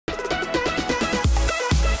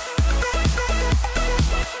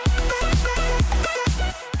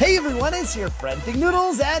everyone, it's your friend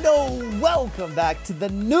Thinknoodles, and welcome back to the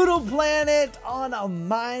Noodle Planet on a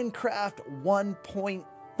Minecraft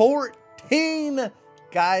 1.14.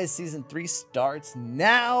 Guys, Season 3 starts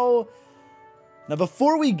now. Now,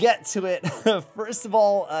 before we get to it, first of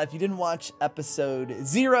all, if you didn't watch Episode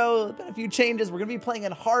 0, there's been a few changes. We're going to be playing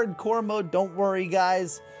in hardcore mode. Don't worry,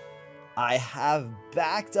 guys. I have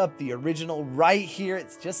backed up the original right here.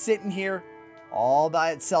 It's just sitting here all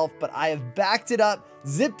by itself, but I have backed it up,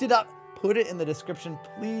 zipped it up, put it in the description.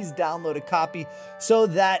 Please download a copy so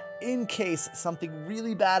that in case something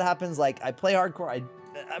really bad happens, like I play hardcore,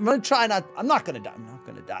 I'm not gonna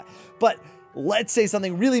die, but let's say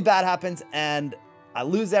something really bad happens and I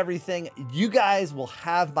lose everything, you guys will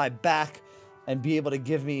have my back and be able to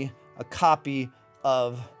give me a copy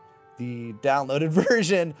of the downloaded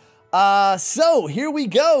version. So here we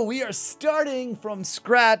go. We are starting from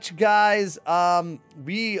scratch, guys.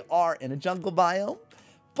 We are in a jungle biome,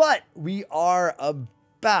 but we are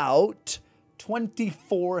about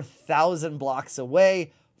 24,000 blocks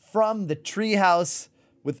away from the treehouse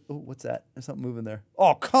with, oh, what's that? There's something moving there.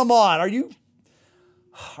 Oh, come on. Are you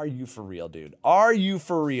for real, dude? Are you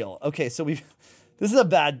for real? Okay, so this is a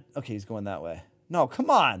bad, okay, he's going that way. No, come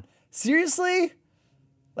on. Seriously?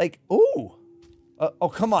 Like, ooh. Oh,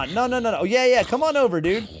 come on. No. Oh, yeah. Come on over,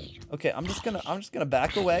 dude. Okay, I'm just gonna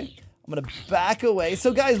back away. I'm gonna back away.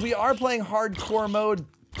 So, guys, we are playing hardcore mode.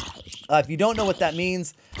 If you don't know what that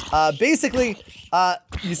means, basically,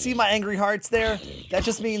 you see my angry hearts there? That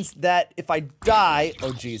just means that if I die,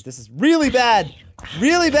 oh, geez, this is really bad.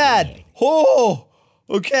 Really bad. Oh,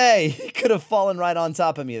 okay. He could have fallen right on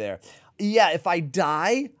top of me there. Yeah, if I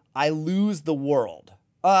die, I lose the world.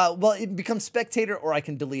 Well, it becomes spectator or I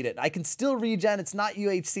can delete it. I can still regen. It's not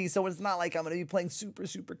UHC, so it's not like I'm going to be playing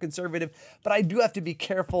super conservative, but I do have to be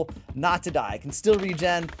careful not to die. I can still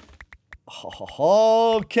regen.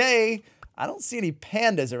 Okay. I don't see any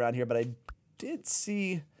pandas around here, but I did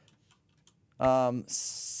see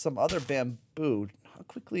some other bamboo. How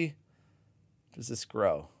quickly does this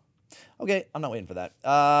grow? Okay, I'm not waiting for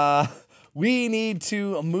that. We need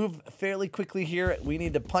to move fairly quickly here. We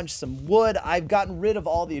need to punch some wood. I've gotten rid of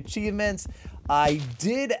all the achievements. I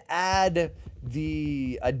did add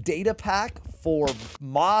a data pack for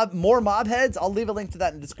more mob heads. I'll leave a link to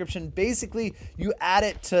that in the description. Basically, you add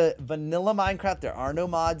it to vanilla Minecraft. There are no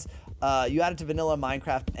mods. You add it to vanilla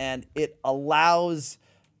Minecraft, and it allows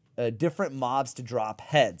different mobs to drop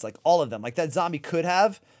heads, like all of them. Like that zombie could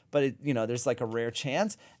have, but there's like a rare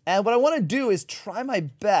chance. And what I want to do is try my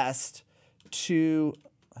best to,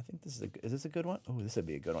 I think is this a good one? Oh, this would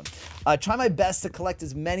be a good one. Try my best to collect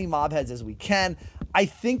as many mob heads as we can. I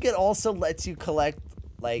think it also lets you collect,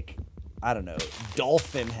 like, I don't know,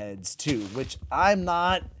 dolphin heads too, which I'm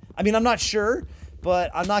not sure,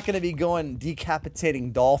 but I'm not going to be going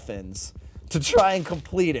decapitating dolphins to try and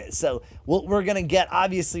complete it. So we're going to get,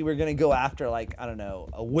 obviously we're going to go after, like, I don't know,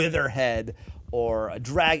 a wither head or a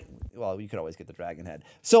drag. Well, you could always get the dragon head.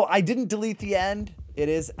 So I didn't delete the end. It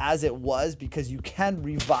is as it was because you can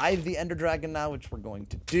revive the ender dragon now, which we're going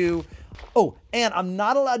to do. Oh, and I'm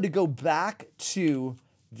not allowed to go back to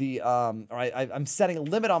the, I'm setting a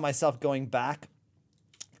limit on myself going back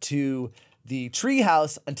to the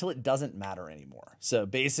treehouse until it doesn't matter anymore. So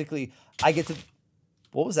basically, I get to,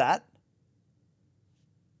 what was that?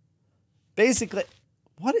 Basically,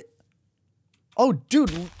 what? Oh,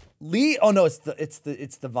 dude. Oh no, it's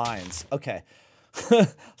the vines. Okay.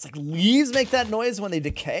 It's like leaves make that noise when they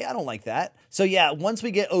decay. I don't like that. So yeah, once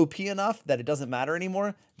we get OP enough that it doesn't matter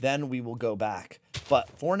anymore, then we will go back.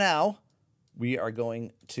 But for now, we are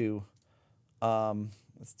going to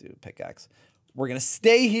let's do pickaxe. We're gonna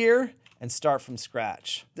stay here and start from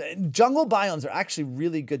scratch. The jungle biomes are actually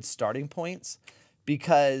really good starting points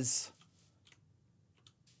because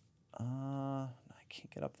I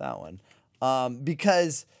can't get up that one.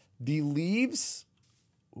 Because the leaves,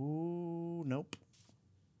 ooh, nope.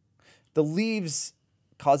 The leaves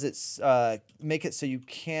cause it, make it so you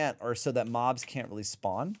can't, or so that mobs can't really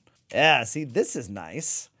spawn. Yeah, see, this is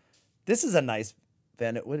nice. This is a nice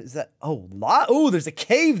bandit. What is that? Oh, oh, there's a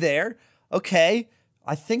cave there. Okay,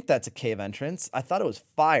 I think that's a cave entrance. I thought it was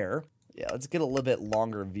fire. Yeah, let's get a little bit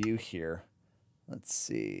longer view here. Let's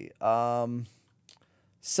see. So,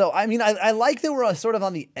 I mean, I like that we're sort of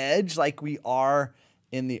on the edge like we are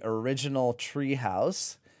in the original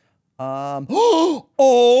treehouse. Oh,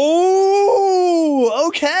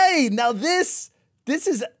 okay. Now this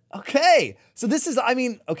is, okay. So this is, I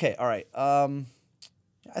mean, okay, all right. I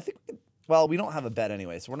think, well, we don't have a bed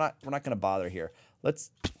anyway, so we're not going to bother here.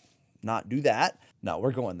 Let's not do that. No,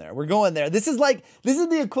 we're going there. We're going there. This is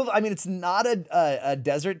the equivalent. I mean, it's not a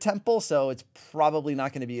desert temple, so it's probably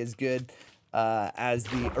not going to be as good as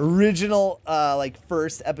the original, like,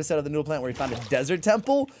 first episode of the Noodle Planet where we found a desert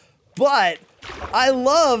temple. But I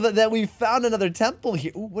love that we found another temple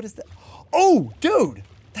here. Ooh, what is that? Oh, dude,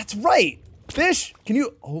 that's right. Fish, can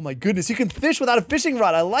you? Oh my goodness, you can fish without a fishing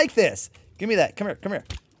rod. I like this. Give me that. Come here, come here.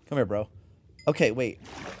 Come here, bro. Okay, wait.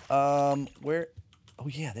 Where? Oh,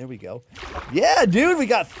 yeah, there we go. Yeah, dude, we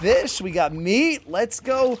got fish. We got meat. Let's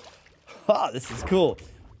go. Oh, this is cool.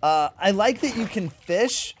 I like that you can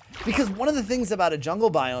fish because one of the things about a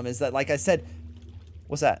jungle biome is that, like I said,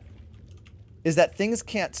 what's that? Is that things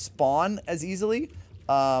can't spawn as easily.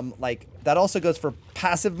 Like, that also goes for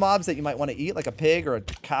passive mobs that you might want to eat, like a pig or a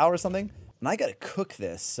cow or something. And I got to cook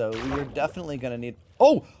this, so we're definitely going to need...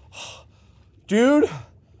 Oh, dude.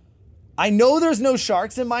 I know there's no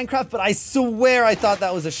sharks in Minecraft, but I swear I thought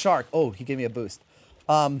that was a shark. Oh, he gave me a boost.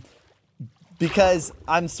 Because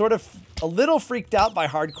I'm sort of a little freaked out by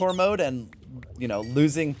hardcore mode and, you know,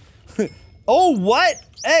 losing. Oh, what?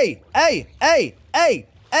 Hey,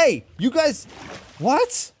 you guys,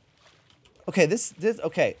 what? Okay,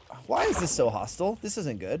 okay. Why is this so hostile? This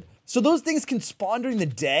isn't good. So those things can spawn during the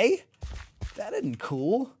day? That isn't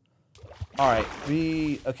cool. All right,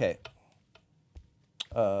 okay.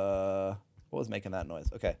 What was making that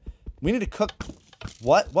noise? Okay. We need to cook.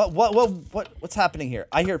 What's happening here?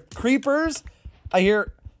 I hear creepers. I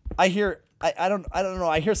don't know.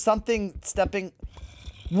 I hear something stepping.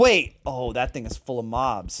 Wait. Oh, that thing is full of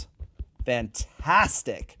mobs.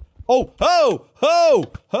 Fantastic. Oh,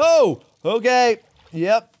 ho. Okay.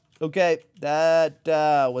 Yep. Okay. That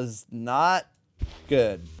was not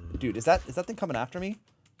good. Dude, is that thing coming after me?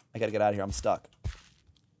 I gotta get out of here. I'm stuck.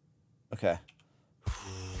 Okay.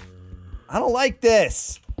 I don't like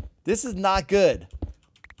this. This is not good.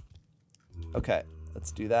 Okay,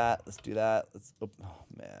 let's do that. Oh,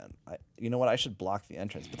 man. You know what? I should block the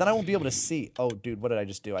entrance. But then I won't be able to see. Oh, dude, what did I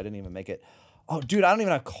just do? I didn't even make it. Oh, dude, I don't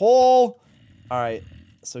even have coal. All right,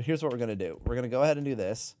 so here's what we're going to do. We're going to go ahead and do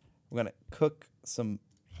this. We're going to cook some...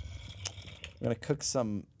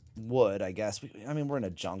 wood, I guess. I mean, we're in a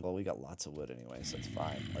jungle. We got lots of wood anyway, so it's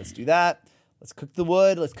fine. Let's do that. Let's cook the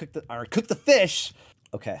wood. Let's cook the fish.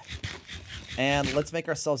 Okay. And let's make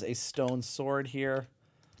ourselves a stone sword here.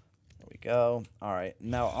 There we go. All right.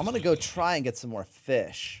 Now, I'm going to go try and get some more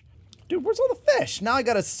fish. Dude, where's all the fish? Now I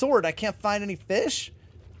got a sword. I can't find any fish.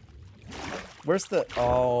 Where's the...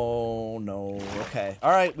 Oh, no. Okay.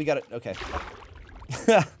 All right. We got it. Okay.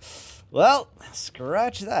 Well,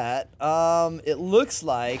 scratch that. It looks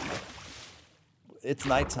like it's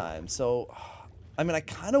nighttime. So, I mean, I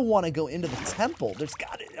kind of want to go into the temple. There's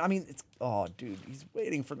got it. I mean, it's... Oh, dude, he's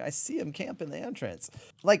waiting for me. I see him camp in the entrance.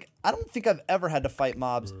 Like, I don't think I've ever had to fight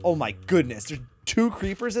mobs. Oh, my goodness. There's 2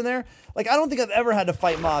 creepers in there? Like, I don't think I've ever had to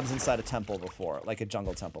fight mobs inside a temple before. Like a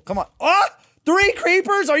jungle temple. Come on. Ah! 3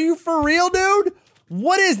 creepers? Are you for real, dude?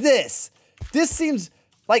 What is this? This seems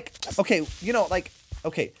like... Okay, you know, like...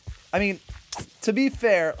 Okay. I mean, to be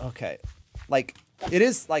fair... Okay. Like, it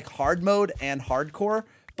is, like, hard mode and hardcore.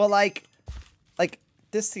 But, like,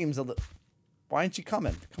 this seems a little... Why aren't you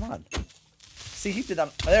coming? Come on. See, he did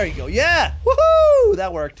that. Oh, there you go. Yeah! Woohoo!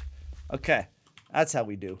 That worked. Okay. That's how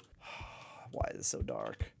we do. Why is it so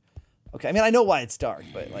dark? Okay, I mean, I know why it's dark,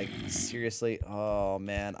 but, like, seriously? Oh,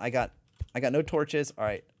 man. I got no torches. All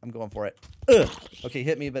right, I'm going for it. Ugh. Okay,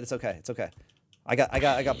 hit me, but it's okay. It's okay. I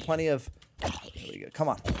got plenty of... There we go. Come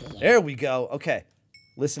on. There we go. Okay.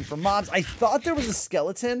 Listen for mobs. I thought there was a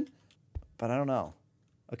skeleton, but I don't know.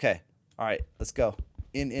 Okay. All right, let's go.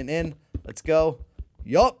 In. Let's go.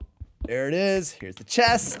 Yup. There it is. Here's the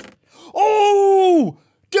chest. Oh,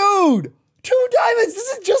 dude! 2 diamonds. This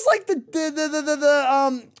is just like the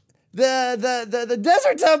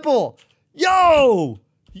desert temple. Yo!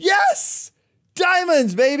 Yes!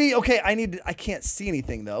 Diamonds, baby. Okay, I can't see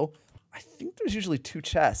anything though. I think there's usually 2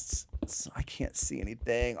 chests, so I can't see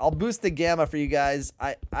anything. I'll boost the gamma for you guys.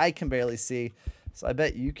 I can barely see, so I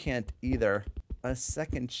bet you can't either. A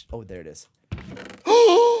second. Oh, there it is.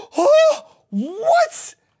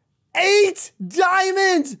 What? 8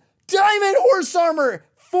 diamonds! Diamond horse armor!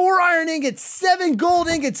 4 iron ingots, 7 gold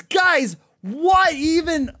ingots. Guys, what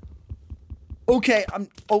even? Okay,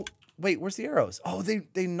 oh, wait, where's the arrows? Oh,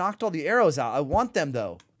 they knocked all the arrows out. I want them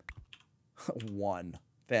though. 1.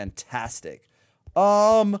 Fantastic.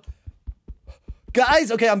 Guys,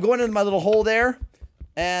 okay, I'm going into my little hole there.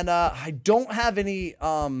 And I don't have any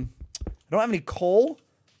coal.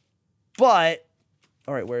 But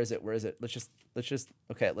all right, where is it? Let's just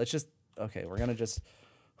okay, we're gonna just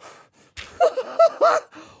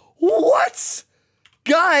what?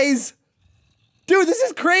 Guys, Dude, this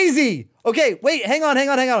is crazy. Okay, wait, hang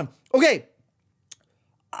on. Okay.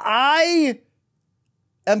 I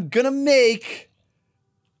am gonna make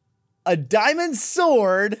a diamond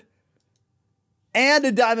sword and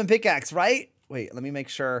a diamond pickaxe, right? Wait, let me make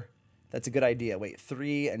sure that's a good idea. Wait,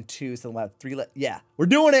 3 and 2, so we'll have 3 left. Yeah, we're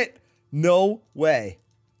doing it. No way.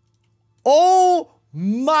 Oh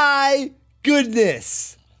my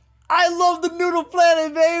goodness. I love the Noodle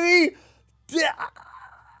Planet, baby.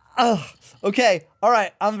 Okay, all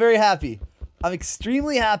right, I'm very happy. I'm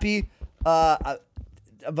extremely happy, but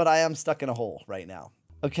I am stuck in a hole right now.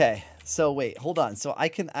 Okay, so wait, hold on. So I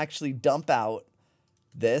can actually dump out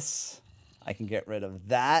this. I can get rid of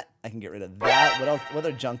that. I can get rid of that. What else? What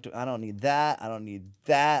other junk do I don't need that. I don't need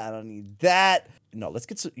that. I don't need that. No, let's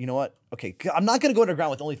get some, you know what? Okay, I'm not going to go underground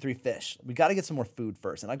with only 3 fish. We got to get some more food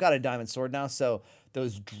first. And I've got a diamond sword now, so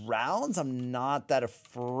those drowns I'm not that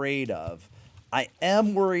afraid of. I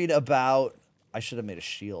am worried about, I should have made a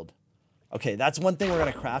shield. Okay, that's one thing we're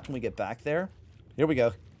going to craft when we get back there. Here we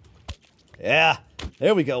go. Yeah,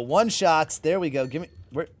 there we go. 1 shots. There we go. Give me,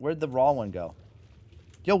 where'd the raw one go?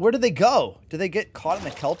 Yo, where did they go? Did they get caught in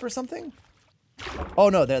the kelp or something? Oh,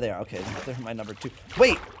 no, there they are. Okay, they're my number 2.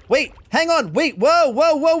 Wait, hang on. Wait,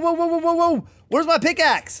 whoa. Where's my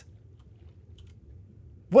pickaxe?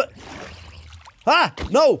 What? Ah,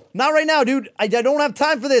 no, not right now, dude. I don't have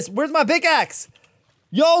time for this. Where's my pickaxe?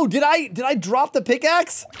 Yo, did I drop the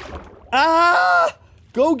pickaxe? Ah,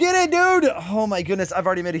 go get it, dude. Oh my goodness, I've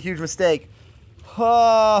already made a huge mistake.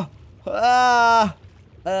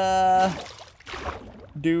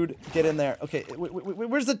 Dude, get in there. Okay,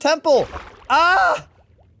 where's the temple? Ah!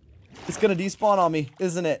 It's gonna despawn on me,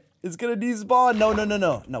 isn't it? It's gonna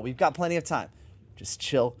despawn. No, we've got plenty of time. Just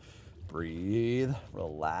chill, breathe,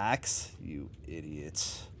 relax, you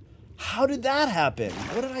idiots. How did that happen?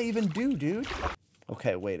 What did I even do, dude?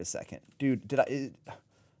 Okay, wait a second. Dude,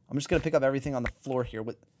 I'm just gonna pick up everything on the floor here.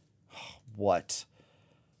 What?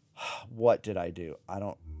 What did I do? I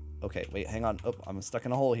don't... Okay, wait, hang on. Oh, I'm stuck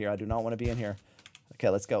in a hole here. I do not want to be in here. Okay,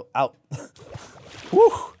 let's go. Out.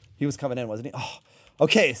 Woo! He was coming in, wasn't he? Oh.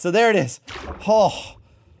 Okay, so there it is. Oh.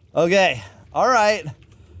 Okay. All right.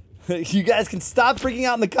 You guys can stop freaking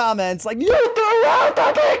out in the comments like, you threw out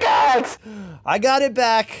the pickaxe! I got it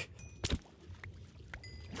back.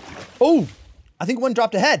 Oh, I think one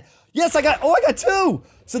dropped a head. Yes, I got 2.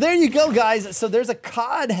 So there you go, guys. So there's a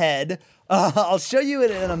cod head. I'll show you it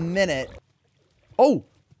in a minute. Oh,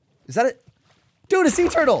 is that it? Dude, a sea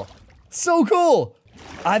turtle. So cool.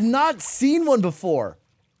 I've not seen one before.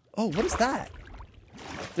 Oh, what is that?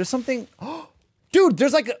 There's something. Oh, dude,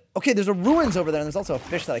 there's like, okay, there's a ruins over there, and there's also a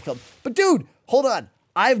fish that I killed. But dude, hold on.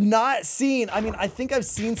 I've not seen, I mean, I think I've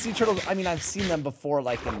seen sea turtles. I mean, I've seen them before,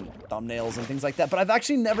 like in thumbnails and things like that, but I've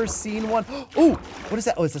actually never seen one. Oh, what is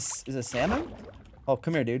that? Oh, is it a salmon? Oh,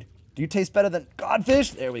 come here, dude. Do you taste better than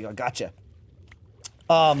codfish? There we go, gotcha.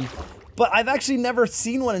 But I've actually never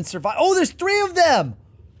seen one and survived. Oh, there's 3 of them.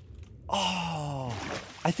 Oh,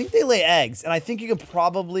 I think they lay eggs, and I think you could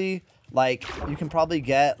probably, like, you can probably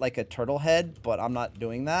get like a turtle head, but I'm not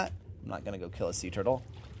doing that. I'm not gonna go kill a sea turtle.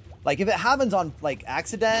 Like, if it happens on, like,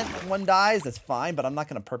 accident, one dies, that's fine, but I'm not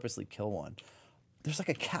gonna purposely kill one. There's like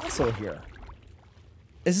a castle here.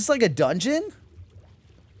 Is this like a dungeon?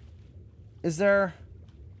 Is there...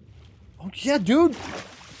 Oh, yeah, dude.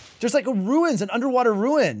 There's like a ruins, an underwater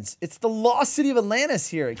ruins. It's the lost city of Atlantis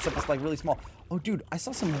here, except it's like really small. Oh, dude, I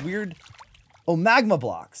saw some weird... Oh, magma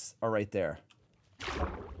blocks are right there.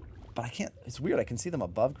 But I can't... It's weird. I can see them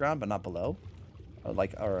above ground, but not below.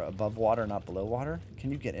 Or above water, not below water.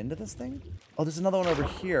 Can you get into this thing? Oh, there's another one over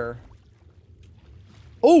here.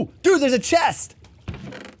 Oh, dude, there's a chest.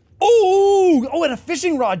 Oh, and a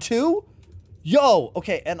fishing rod too. Yo,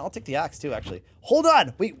 okay, and I'll take the axe too, actually. Hold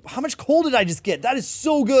on, wait, how much coal did I just get? That is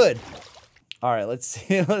so good. All right, let's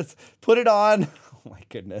see, let's put it on. Oh my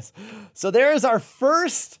goodness. So there's our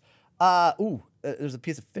first, there's a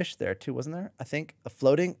piece of fish there too, wasn't there? I think, a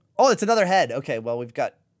floating. Oh, it's another head. Okay, well, we've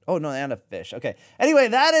got, oh no, and a fish. Okay, anyway,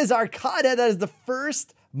 that is our cod head. That is the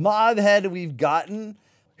first mob head we've gotten.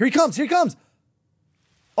 Here he comes, here he comes.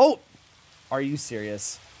 Oh, are you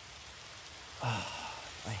serious? Oh,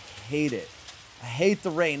 I hate it. I hate the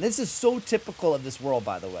rain. This is so typical of this world,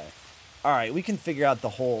 by the way. All right, we can figure out the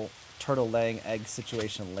whole turtle laying egg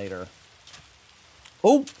situation later.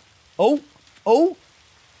 Oh.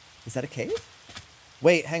 Is that a cave?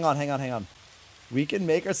 Wait, hang on. We can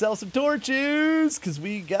make ourselves some torches because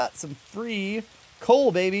we got some free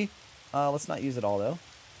coal, baby. Let's not use it all, though.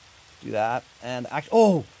 Do that. And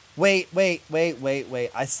oh, wait.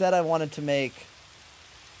 I said I wanted to make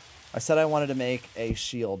a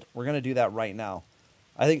shield. We're going to do that right now.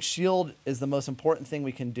 I think shield is the most important thing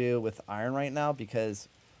we can do with iron right now because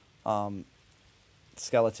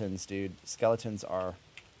skeletons, dude. Skeletons are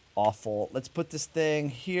awful. Let's put this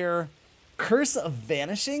thing here. Curse of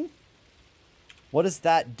Vanishing? What does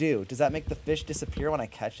that do? Does that make the fish disappear when I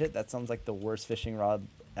catch it? That sounds like the worst fishing rod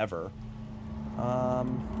ever. All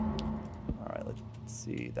right, let's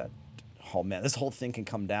see that. Oh man, this whole thing can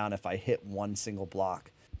come down if I hit one single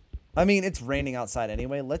block. I mean, it's raining outside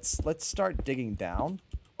anyway. Let's start digging down.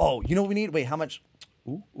 Oh, you know what we need? Wait, how much?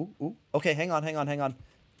 Ooh. Okay, hang on.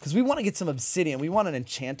 Because we want to get some obsidian. We want an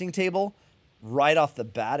enchanting table right off the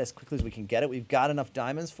bat as quickly as we can get it. We've got enough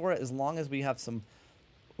diamonds for it as long as we have some.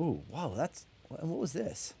 Ooh, whoa, that's. What was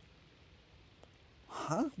this?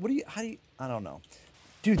 Huh? How do you, I don't know.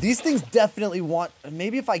 Dude, these things definitely want,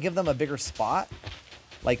 maybe if I give them a bigger spot,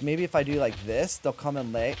 like maybe if I do like this, they'll come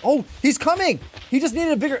and lay. Oh, he's coming. He just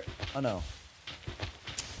needed a bigger, oh no.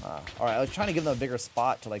 All right, I was trying to give them a bigger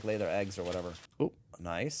spot to like lay their eggs or whatever. Oh,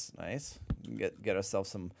 nice. Get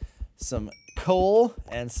ourselves some coal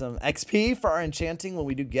and some XP for our enchanting when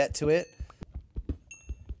we do get to it.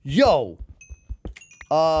 Yo.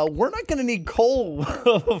 We're not gonna need coal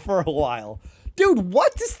for a while. Dude,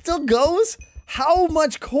 what? This still goes? How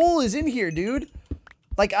much coal is in here, dude?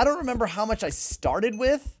 Like, I don't remember how much I started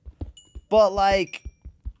with, but like,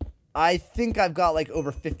 I think I've got like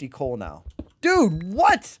over 50 coal now. Dude,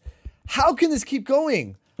 what? How can this keep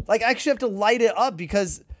going? Like, I actually have to light it up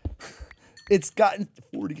because it's gotten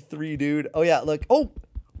 43, dude. Oh yeah, look. Oh,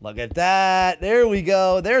 look at that. There we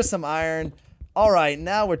go. There's some iron. All right,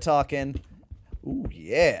 now we're talking. Ooh,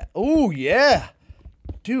 yeah. Ooh, yeah.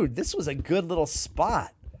 Dude, this was a good little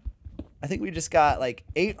spot. I think we just got like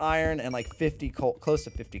 8 iron and like 50 coal, close to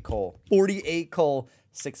 50 coal. 48 coal,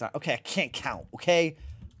 6 iron. Okay, I can't count, okay?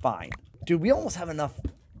 Fine. Dude, we almost have enough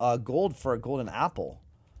gold for a golden apple.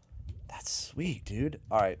 That's sweet, dude.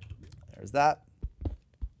 All right, there's that.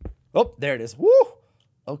 Oh, there it is. Woo!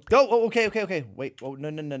 Oh, go. Oh, okay. Wait. Oh,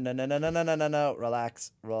 no.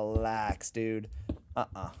 Relax, dude.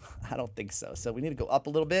 I don't think so. So we need to go up a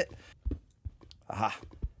little bit. Aha.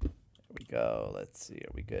 There we go. Let's see.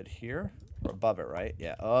 Are we good here? We're above it, right?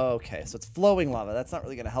 Yeah. Okay. So it's flowing lava. That's not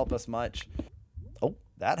really going to help us much. Oh,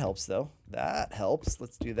 that helps, though. That helps.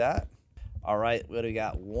 Let's do that. All right. What do we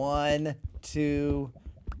got? 1, 2,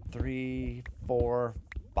 3, 4,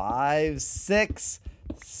 5, 6,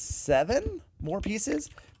 7 more pieces.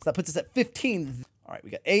 So that puts us at 15. All right.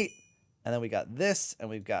 We got 8. And then we got this,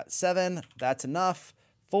 and we've got 7. That's enough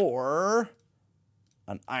for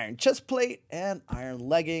an iron chest plate and iron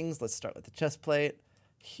leggings. Let's start with the chest plate.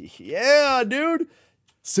 Yeah, dude.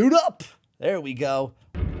 Suit up. There we go.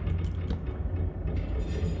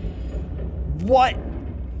 What?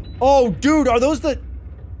 Oh, dude, are those the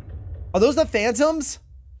phantoms?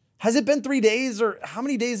 Has it been 3 days, or how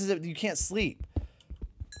many days is it you can't sleep?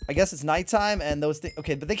 I guess it's nighttime, and those things.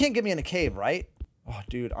 Okay, but they can't get me in a cave, right? Oh,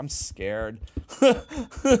 dude, I'm scared.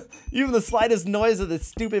 Even the slightest noise of this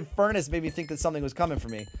stupid furnace made me think that something was coming for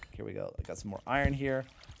me. Here we go. I got some more iron here.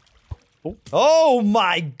 Oh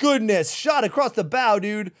my goodness. Shot across the bow,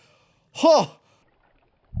 dude. Huh.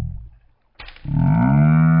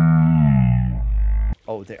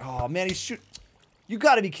 Oh, there. Oh, man, he's shooting. You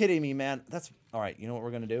got to be kidding me, man. That's all right. You know what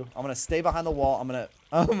we're going to do? I'm going to stay behind the wall. I'm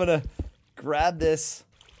going to grab this.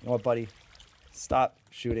 You know what, buddy? Stop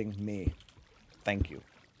shooting me. Thank you.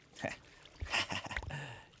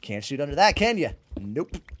 Can't shoot under that, can you?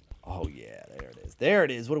 Nope. Oh, yeah, there it is. There it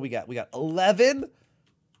is. What do we got? We got 11.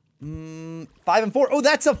 5 and 4. Oh,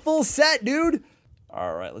 that's a full set, dude.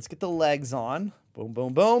 All right, let's get the legs on. Boom,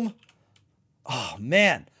 boom, boom. Oh,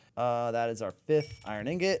 man. That is our 5th iron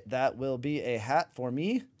ingot. That will be a hat for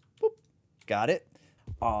me. Boop. Got it.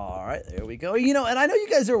 All right, there we go. You know, and I know you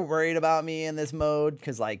guys are worried about me in this mode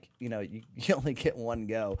because, like, you know, you only get one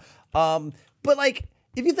go. But, like,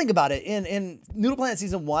 if you think about it, in Noodle Planet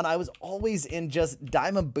Season 1, I was always in just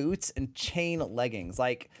diamond boots and chain leggings.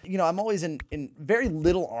 Like, you know, I'm always in very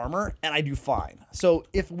little armor, and I do fine. So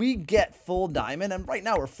if we get full diamond, and right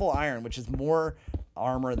now we're full iron, which is more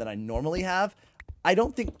armor than I normally have, I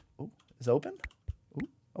don't think... Oh, is it open? Ooh,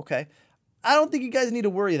 okay. I don't think you guys need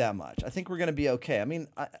to worry that much. I think we're going to be okay. I mean,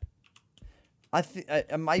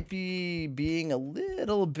 I might be being a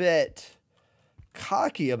little bit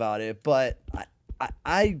cocky about it, but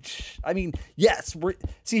I mean, yes,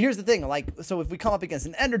 see, here's the thing. Like, so if we come up against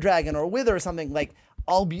an ender dragon or a wither or something, like,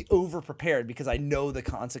 I'll be over prepared because I know the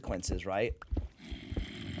consequences, right?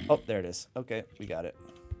 Oh, there it is. Okay, we got it.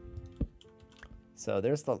 So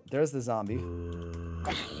there's the zombie.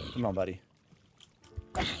 Come on, buddy.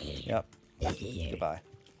 Yep. Goodbye.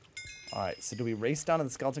 All right, so do we race down to the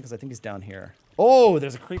skeleton? Because I think he's down here. Oh,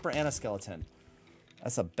 there's a creeper and a skeleton.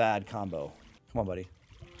 That's a bad combo. Come on, buddy.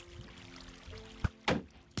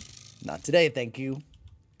 Not today, thank you.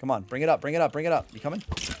 Come on, bring it up, bring it up, bring it up. You coming?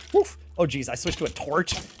 Woof. Oh, geez, I switched to a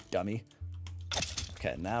torch. Dummy.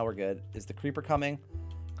 Okay, now we're good. Is the creeper coming?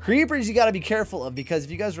 Creepers you gotta be careful of, because if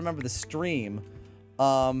you guys remember the stream,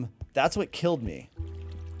 that's what killed me.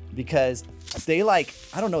 Because they like,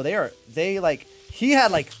 I don't know, they like, he had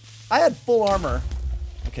like, I had full armor.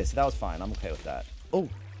 Okay, so that was fine. I'm okay with that. Oh,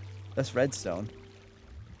 that's redstone.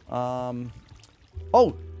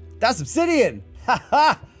 Oh, that's obsidian.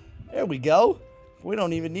 Haha. There we go. We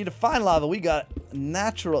don't even need to find lava. We got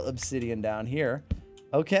natural obsidian down here.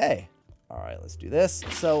 Okay. All right, let's do this.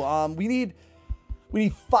 So, we need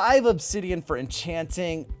 5 obsidian for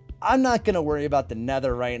enchanting. I'm not gonna worry about the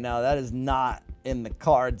nether right now. That is not in the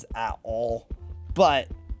cards at all. But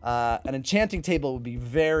an enchanting table would be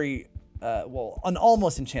very, well, an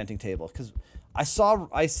almost enchanting table, because I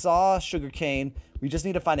saw sugarcane. We just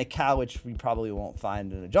need to find a cow, which we probably won't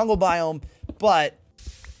find in a jungle biome. But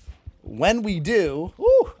when we do,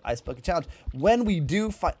 woo, Ice Bucket Challenge. When we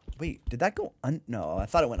do find, wait, did that go no, I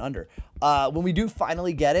thought it went under. When we do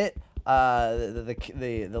finally get it,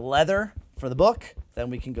 the leather for the book,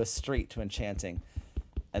 then we can go straight to enchanting.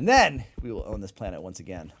 And then we will own this planet once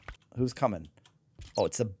again. Who's coming? Oh,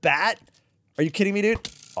 it's a bat? Are you kidding me, dude?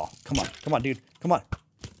 Oh, come on. Come on, dude. Come on.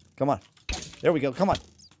 Come on. There we go. Come on.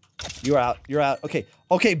 You're out. You're out. Okay.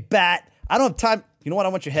 Okay, bat. I don't have time. You know what? I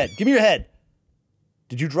want your head. Give me your head.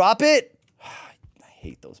 Did you drop it? I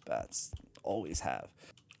hate those bats. Always have.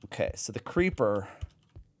 Okay, so the creeper.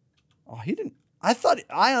 Oh, he didn't. I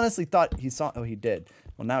honestly thought he saw. Oh, he did.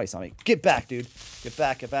 Well, now he saw me. Get back, dude. Get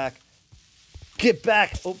back. Get back. Get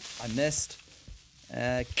back. Oh, I missed.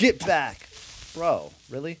 Get back. Bro,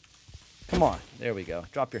 really? Come on. There we go.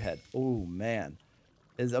 Drop your head. Oh, man.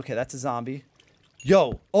 Okay, that's a zombie.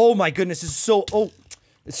 Yo. Oh, my goodness. It's so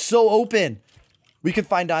open. We could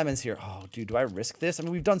find diamonds here. Oh, dude, do I risk this? I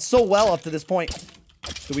mean, we've done so well up to this point.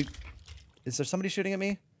 Is there somebody shooting at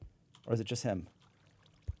me? Or is it just him?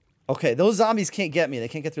 Okay, those zombies can't get me. They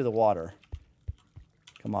can't get through the water.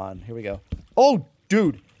 Come on. Here we go. Oh,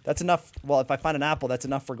 dude. That's enough. Well, if I find an apple, that's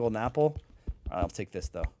enough for a golden apple. All right, I'll take this,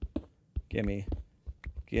 though. Gimme.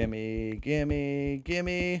 Gimme. Gimme.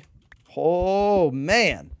 Gimme. Oh,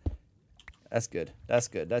 man. That's good. That's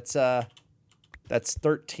good. That's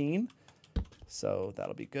 13. So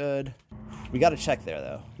that'll be good. We got to check there,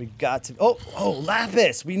 though. We got to... Oh,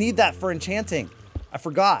 lapis. We need that for enchanting. I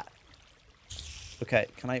forgot. Okay,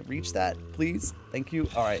 can I reach that, please? Thank you.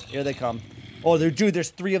 All right, here they come. Oh, dude,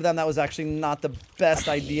 there's 3 of them. That was actually not the best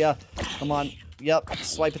idea. Come on. Yep,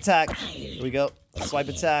 swipe attack. Here we go. Swipe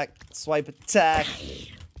attack. Swipe attack.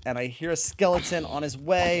 And I hear a skeleton on his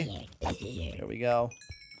way. There we go.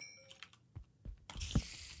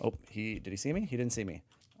 Oh, did he see me? He didn't see me.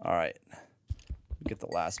 All right. We get the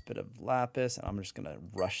last bit of lapis, and I'm just gonna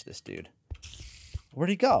rush this dude. Where'd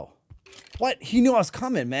he go? What? He knew I was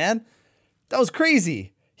coming, man. That was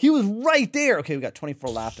crazy. He was right there. Okay, we got 24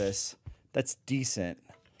 lapis. That's decent.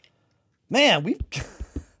 Man,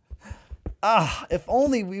 if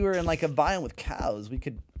only we were in like a biome with cows, we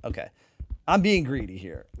could. Okay, I'm being greedy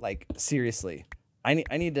here. Like seriously, I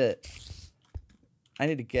need to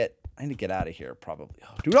get out of here probably.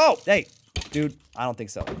 Oh, dude, hey, dude, I don't think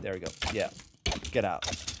so. There we go. Yeah, get out.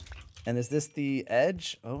 And is this the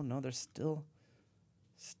edge? Oh no, there's still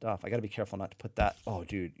stuff. I gotta be careful not to put that. Oh,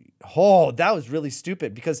 dude. Oh, that was really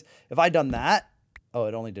stupid because if I'd done that, oh,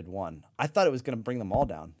 it only did 1. I thought it was gonna bring them all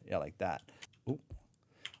down. Yeah, like that. Ooh.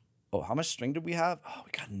 Oh, how much string did we have? Oh,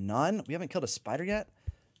 we got none. We haven't killed a spider yet.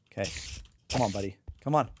 Okay, come on, buddy.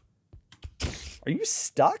 Come on. Are you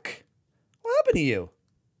stuck? What happened to you?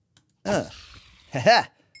 Haha.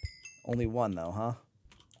 Only 1 though, huh?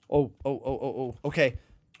 Oh. Okay.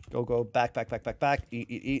 Go. Back.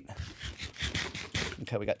 Eat.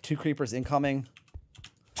 Okay, we got 2 creepers incoming.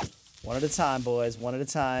 One at a time, boys. One at a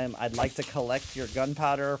time. I'd like to collect your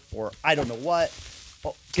gunpowder for I don't know what.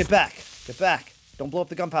 Oh, get back. Get back. Don't blow up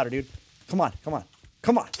the gunpowder, dude. Come on.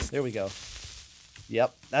 There we go.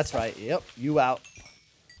 Yep, that's right. Yep, you out.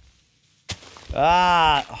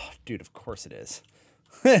 Oh, dude, of course it is.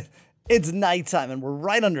 It's nighttime, and we're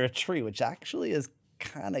right under a tree, which actually is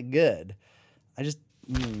kind of good. All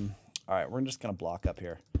right, we're just going to block up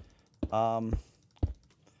here.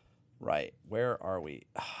 Right, where are we?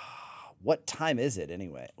 What time is it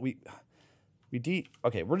anyway?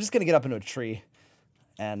 Okay, we're just going to get up into a tree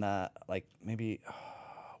and like maybe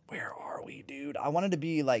where are we, dude? I wanted to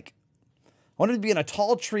be in a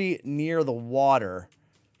tall tree near the water.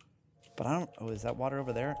 But I don't... Oh, is that water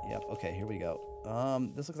over there? Yep. Okay, here we go.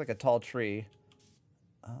 This looks like a tall tree.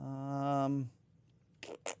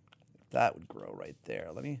 That would grow right there.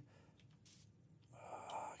 Let me.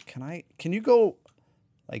 Can you go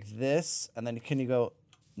like this, and then can you go?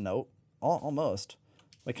 Nope. Almost.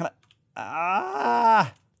 Wait, can I?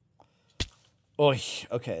 Ah. Oh,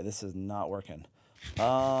 okay. This is not working.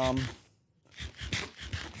 I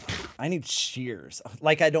need shears.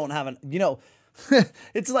 Like I don't have an. You know,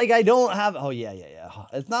 it's like I don't have. Oh yeah.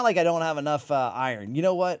 It's not like I don't have enough iron. You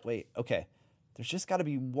know what? Wait. Okay. There's just got to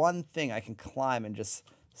be one thing I can climb and just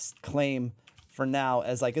claim for now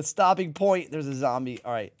as like a stopping point. There's a zombie.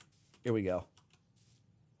 All right. Here we go.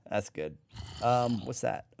 That's good. What's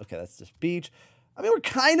that? Okay, that's just beach. I mean, we're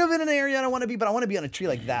kind of in an area I don't want to be, but I want to be on a tree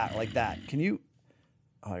like that, like that. Can you?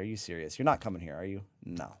 Oh, are you serious? You're not coming here, are you?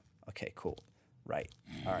 No. Okay, cool. Right.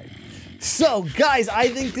 All right. So, guys, I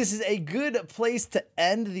think this is a good place to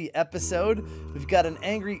end the episode. We've got an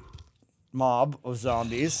angry mob of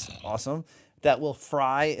zombies. Awesome. That will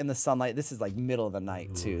fry in the sunlight. This is like middle of the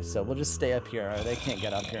night, too. So we'll just stay up here. They can't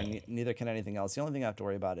get up here, and neither can anything else. The only thing I have to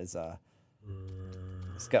worry about is...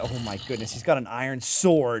 He's got, oh my goodness, he's got an iron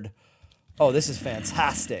sword. Oh, this is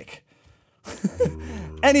fantastic.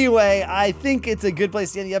 Anyway, I think it's a good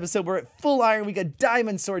place to end the episode. We're at full iron. We got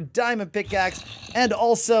diamond sword, diamond pickaxe, and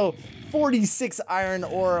also 46 iron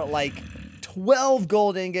ore, like 12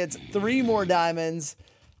 gold ingots, 3 more diamonds.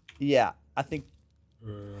 Yeah, I think,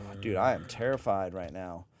 dude, I am terrified right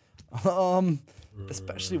now.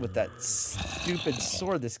 Especially with that stupid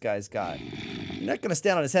sword this guy's got. You're not gonna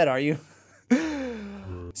stand on his head, are you?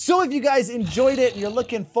 So if you guys enjoyed it and you're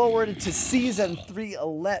looking forward to season 3,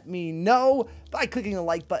 let me know by clicking the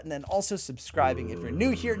like button and also subscribing. If you're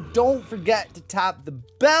new here, don't forget to tap the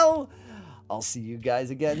bell. I'll see you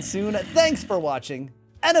guys again soon. Thanks for watching.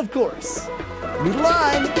 And of course, noodle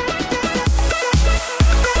on!